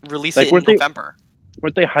weeks. Release it in November.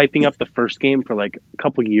 Weren't they hyping up the first game for like a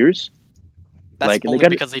couple years? That's only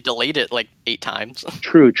because they delayed it like 8 times.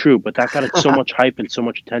 True, but that got so much hype and so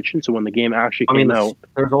much attention. So when the game actually came out,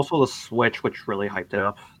 there's also the Switch, which really hyped it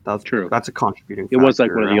up. That's true. That's a contributing factor. It was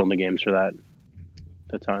like one of the only games for that at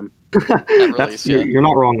the time. You're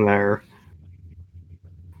not wrong there.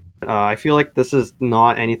 I feel like this is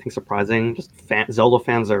not anything surprising. Just Zelda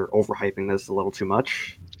fans are overhyping this a little too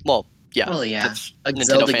much. Well, yeah. Well, yeah. Nintendo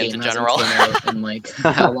Zelda fans game in general. in like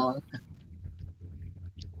how long?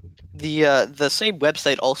 The same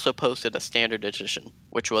website also posted a standard edition,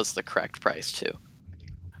 which was the correct price too.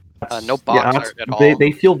 No box art at all.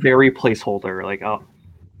 They feel very placeholder. Like, I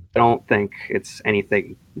don't think it's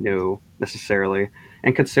anything new necessarily.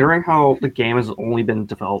 And considering how the game has only been in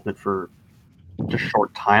development for a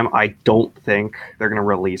short time, I don't think they're going to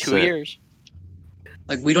release 2 years.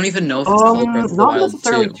 Like we don't even know if it's called Breath of the Not Wild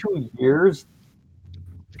necessarily 2. 2 years.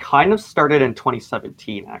 Kind of started in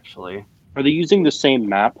 2017, actually. Are they using the same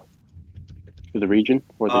map for the region,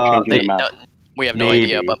 or are they changing the map? We have no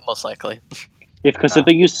idea, Maybe. but most likely. Because if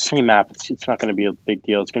they use the same map, it's not going to be a big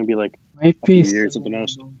deal. It's going to be like Might a few be years at the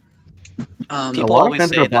most. A People lot of always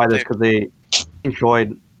fans say are buy that this because they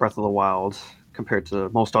enjoyed Breath of the Wild compared to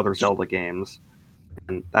most other Zelda games,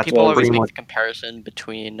 and that's people always pretty make much. the comparison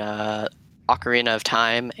between Ocarina of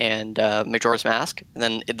Time and Majora's Mask, and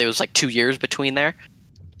then there was like 2 years between there,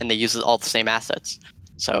 and they use all the same assets.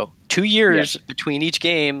 So 2 years between each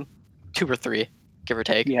game, 2 or 3, give or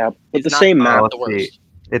take. Yeah, but It's the not same map, the worst.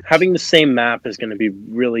 having the same map is going to be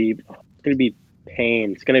really, it's going to be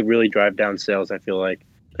pain. It's going to really drive down sales. I feel like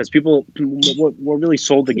because people, what really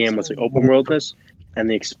sold the game was the open worldness and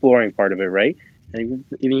the exploring part of it, right? And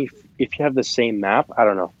if you have the same map, I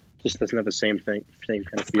don't know, just doesn't have the same thing, same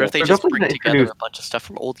kind of What feel. if they They're just definitely bring gonna together introduce- a bunch of stuff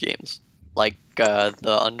from old games, like the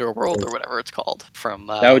Underworld or whatever it's called from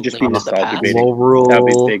That would just be Link to the nostalgia Past. baiting. Low World, That'd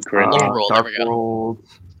be big cringe. Low World, there Dark we go. World,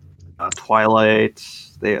 Twilight.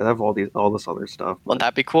 They have all this other stuff. Wouldn't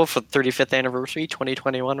that be cool for the 35th anniversary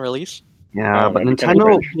 2021 release? Yeah, Oh, but that'd be kinda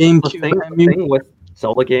Nintendo. cringe. The thing with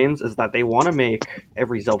Zelda games is that they want to make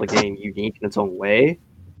every Zelda game unique in its own way.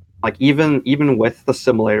 Like even with the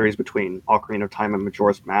similarities between Ocarina of Time and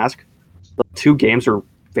Majora's Mask, the two games are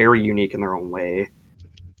very unique in their own way.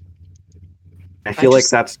 I feel like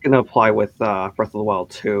that's going to apply with Breath of the Wild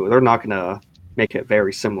too. They're not going to make it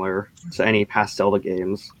very similar to any past Zelda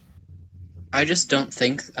games. I just don't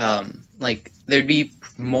think like there'd be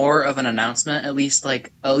more of an announcement, at least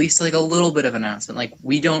like a little bit of announcement. Like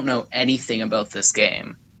we don't know anything about this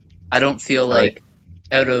game. I don't feel like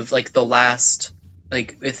out of like the last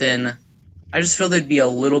like within I just feel there'd be a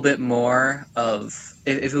little bit more of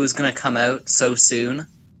if it was gonna come out so soon,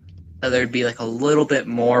 that there'd be like a little bit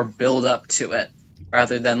more build up to it.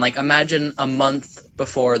 Rather than like imagine a month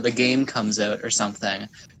before the game comes out or something.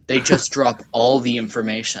 They just drop all the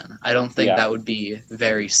information. I don't think that would be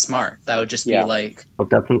very smart. That would just be like It'll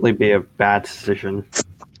definitely be a bad decision.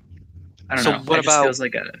 I don't So know. what It just about- feels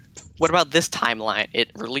like a What about this timeline?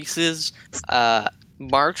 It releases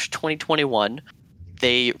March 2021.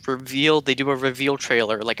 They do a reveal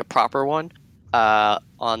trailer, like a proper one,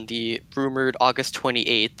 on the rumored August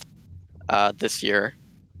 28th this year.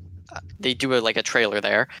 They do like a trailer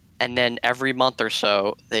there, and then every month or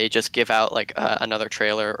so they just give out like another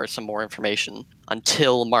trailer or some more information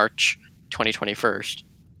until March 2021.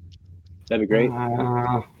 That'd be great.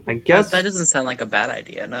 I guess that doesn't sound like a bad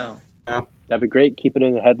idea. No. That'd be great. Keep it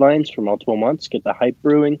in the headlines for multiple months. Get the hype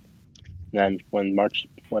brewing. And then when March,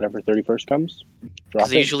 whatever, 31st comes, drop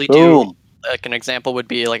They it. usually Boom. do like an example would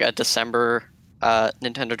be like a December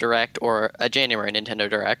Nintendo Direct or a January Nintendo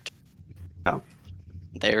Direct. Oh.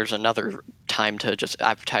 There's another time to just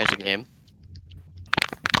advertise a game.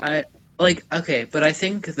 Okay, but I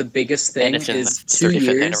think the biggest thing And it's in is the 2 35th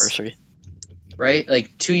years, anniversary. right?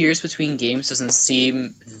 Like 2 years between games doesn't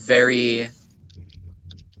seem very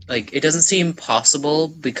like it doesn't seem possible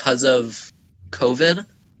because of COVID.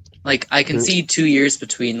 Like I can see 2 years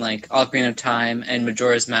between like Ocarina of Time and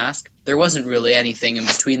Majora's Mask. There wasn't really anything in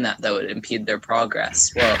between that would impede their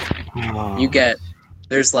progress. Well,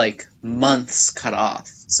 there's like months cut off.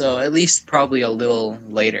 So at least probably a little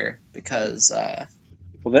later because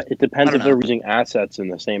Well, it depends I if don't they're know. using assets in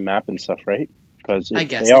the same map and stuff, right? Because if I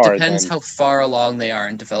guess they it are, depends then how far along they are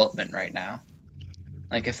in development right now.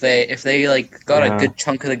 Like if they like got a good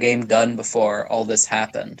chunk of the game done before all this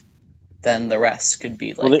happened, then the rest could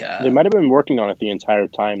be like they might have been working on it the entire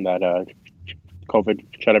time that COVID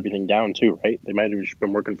shut everything down too, right? They might have just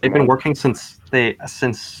been working. They've been working since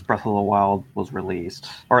Breath of the Wild was released,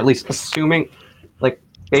 or at least assuming, like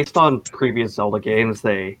based on previous Zelda games,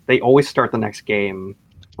 they always start the next game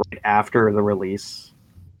right after the release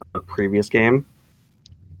of the previous game.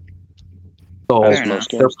 So As Fair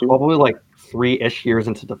most they're games do. probably like 3-ish years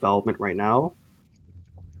into development right now.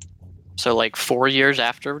 So like 4 years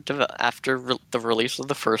after the release of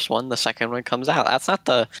the first one, the second one comes out. That's not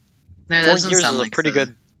the Nah, that 4 doesn't years sound is a like pretty the-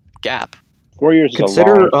 good gap. 4 years is a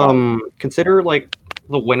long time. Consider like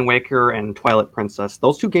the Wind Waker and Twilight Princess.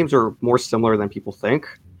 Those two games are more similar than people think.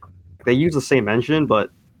 They use the same engine, but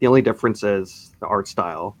the only difference is the art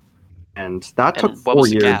style, and that took And 4 what was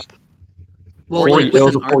the years. gap? Well, 4 like it with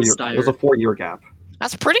was an a art 4 year. style. It was a 4-year gap.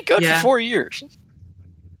 That's pretty good Yeah. for 4 years.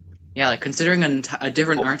 Yeah, like considering a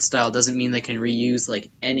different art style doesn't mean they can reuse like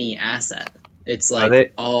any asset. It's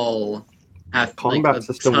like all have like combat a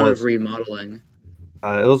system ton was- of remodeling.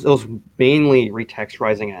 It was mainly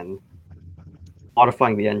retexturizing and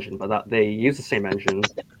modifying the engine, but they use the same engine.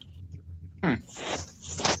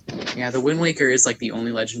 Yeah, the Wind Waker is like the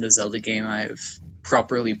only Legend of Zelda game I've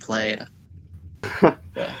properly played. But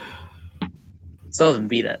still haven't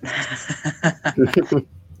beat it.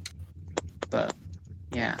 But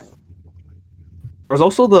yeah. There's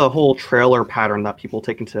also the whole trailer pattern that people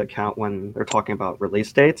take into account when they're talking about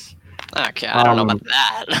release dates. Okay, I don't know about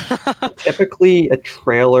that. Typically, a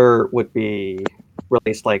trailer would be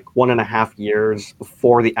released like 1.5 years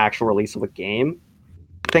before the actual release of a game.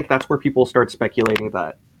 I think that's where people start speculating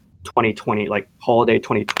that 2020, like holiday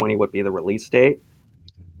 2020, would be the release date.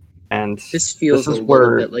 And This feels this a is little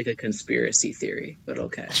where bit like a conspiracy theory, but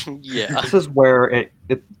okay. Yeah. this is where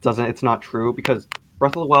it's not true, because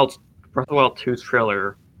Breath of the Wild 2's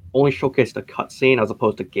trailer only showcased a cutscene as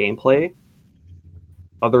opposed to gameplay.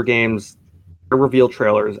 Other games, their reveal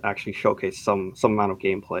trailers actually showcase some amount of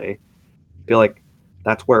gameplay. I feel like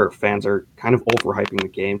that's where fans are kind of overhyping the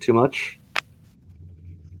game too much.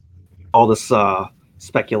 All this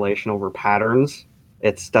speculation over patterns,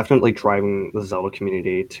 it's definitely driving the Zelda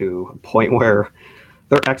community to a point where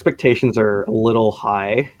their expectations are a little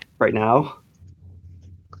high right now.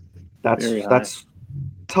 Very high. That's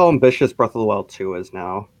how ambitious Breath of the Wild 2 is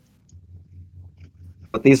now.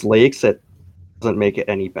 But these leaks, it doesn't make it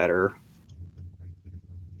any better.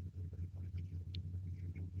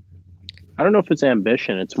 I don't know if it's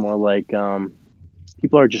ambition. It's more like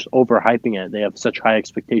people are just overhyping it. They have such high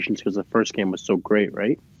expectations because the first game was so great,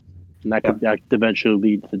 right? And that could eventually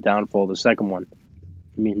lead to the downfall of the second one.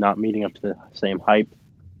 I mean, not meeting up to the same hype,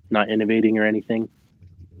 not innovating or anything.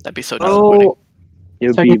 That'd be so disappointing. Oh,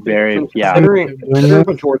 It would be very, yeah.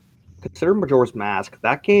 Consider Majora's Mask.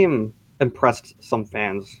 That game impressed some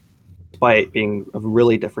fans despite being a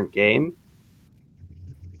really different game.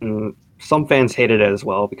 And some fans hated it as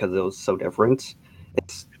well because it was so different.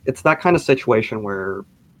 It's that kind of situation where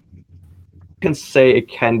you can say it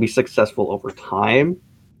can be successful over time.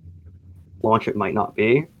 Launch it might not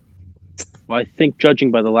be. Well, I think judging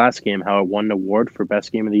by the last game, how it won an award for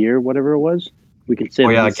best game of the year, whatever it was, we could say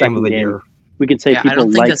the Game of the Year. We could say Yeah, I people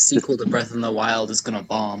don't think like a sequel to Breath in the Wild is gonna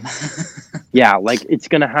bomb. Yeah, like it's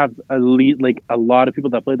gonna have a lot of people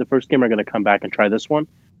that played the first game are gonna come back and try this one.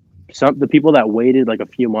 The people that waited like a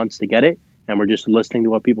few months to get it and were just listening to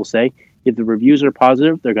what people say, if the reviews are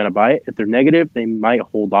positive, they're gonna buy it. If they're negative, they might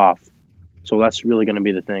hold off. So that's really gonna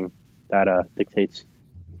be the thing that dictates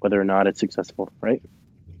whether or not it's successful, right?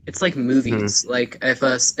 It's like movies. Like if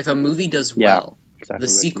a movie does Yeah, well, exactly.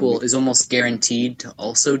 the sequel is almost guaranteed to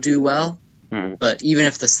also do well. Mhm. But even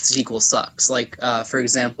if the sequel sucks, like for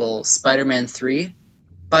example, Spider-Man 3,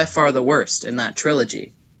 by far the worst in that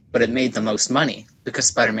trilogy, but it made the most money because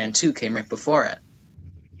Spider-Man 2 came right before it.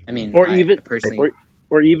 I mean, or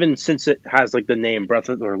even since it has like the name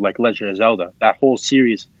or like Legend of Zelda, that whole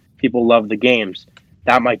series, people love the games.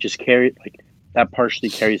 That might just carry that partially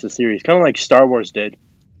carries the series, kind of like Star Wars did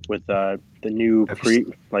with the new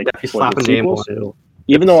sequels.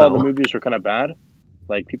 Even though all the movies were kind of bad,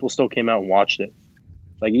 like people still came out and watched it.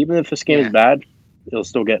 Like even if this game is bad, it'll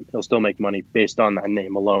still make money based on that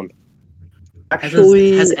name alone.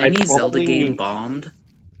 Actually, has any Zelda game bombed?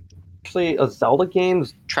 Actually, a Zelda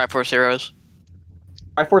game's Triforce Heroes.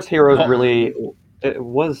 Triforce Heroes really it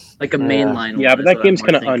was like a mainline. Yeah, but that game's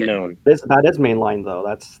kind of unknown. That is mainline though.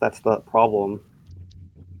 That's the problem.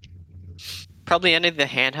 Probably any of the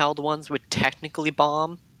handheld ones would technically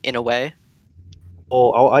bomb in a way.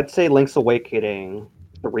 Oh, I'd say Link's Awakening,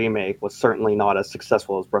 the remake, was certainly not as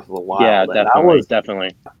successful as Breath of the Wild. Yeah,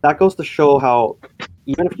 definitely. That goes to show how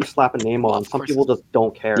even if you slap a name on, some people just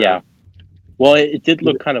don't care. Yeah. Well, it did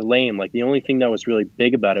look kind of lame. Like the only thing that was really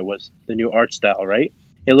big about it was the new art style, right?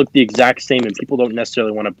 It looked the exact same, and people don't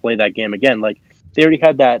necessarily want to play that game again. Like they already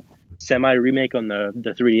had that semi remake on the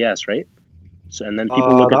 3DS, right? So, and then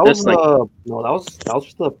people look at this that was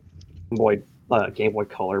just the Game Boy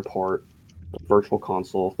Color port, virtual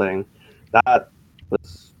console thing. That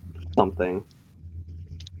was something.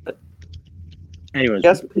 But anyways, I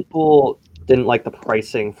guess people didn't like the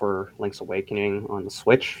pricing for Link's Awakening on the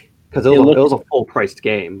Switch because it was a full priced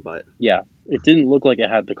game. But yeah, it didn't look like it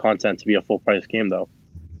had the content to be a full price game though.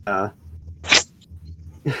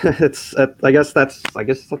 It's I guess that's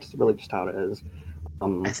really just how it is.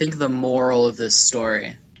 I think the moral of this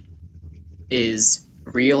story is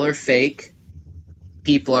real or fake.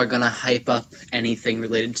 People are gonna hype up anything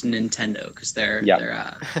related to Nintendo because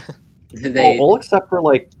all except for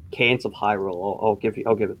like Cadence of Hyrule. I'll give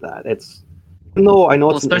it that. It's no, I know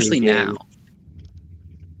it's especially an indie now.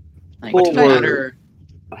 Like, no matter,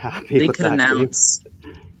 they could announce.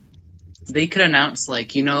 They could announce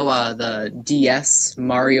the DS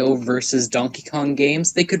Mario versus Donkey Kong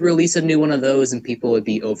games. They could release a new one of those, and people would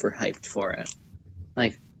be overhyped for it.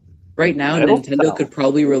 Like, Right now, It'll Nintendo sell. could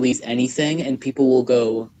probably release anything and people will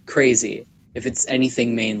go crazy if it's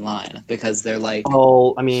anything mainline because they're like,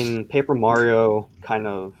 Well, I mean, Paper Mario kind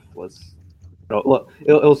of was. Look,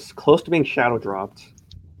 it was close to being shadow dropped.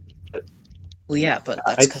 well, yeah, but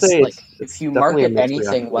that's I'd because say like it's if you definitely a market mixed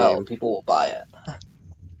anything reaction well, game. people will buy it.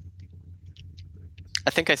 I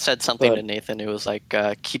think I said something But- to Nathan. It was like,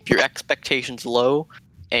 keep your expectations low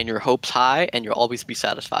and your hopes high, and you'll always be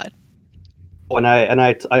satisfied. And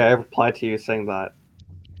I replied to you saying that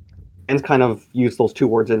fans kind of use those two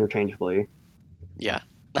words interchangeably. Yeah,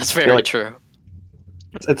 that's very like- true.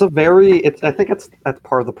 It's a very it's I think that's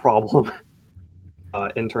part of the problem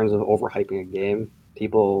in terms of overhyping a game.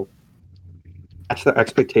 People match their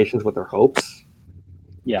expectations with their hopes,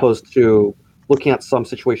 Yeah. opposed to looking at some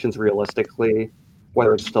situations realistically,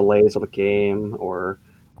 whether it's delays of a game or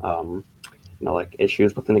like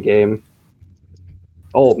issues within a game.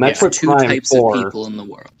 Oh, There's Metroid two Prime types 4. of people in the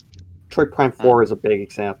world. Metroid Prime 4 is a big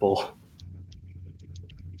example.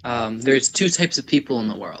 There's two types of people in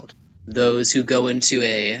the world: those who go into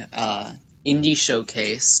a indie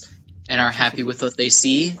showcase and are happy with what they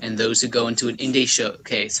see, and those who go into an indie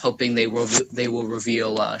showcase hoping they will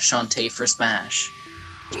reveal Shantae for Smash.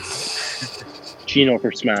 Gino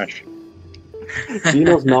for Smash.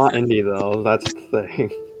 Gino's not indie though. That's the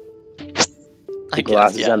thing. I guess,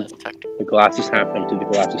 glasses yeah, and- that's technical. The glass is half empty, the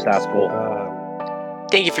glass is half full.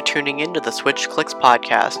 Thank you for tuning in to the Switch Clicks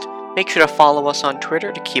podcast. Make sure to follow us on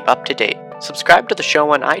Twitter to keep up to date. Subscribe to the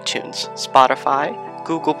show on iTunes, Spotify,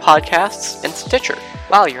 Google Podcasts, and Stitcher.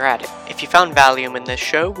 While you're at it, if you found value in this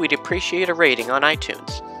show, we'd appreciate a rating on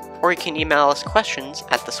iTunes. Or you can email us questions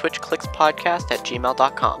at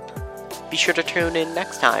theswitchclickspodcast@gmail.com. Be sure to tune in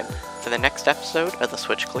next time for the next episode of the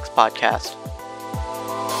Switch Clicks podcast.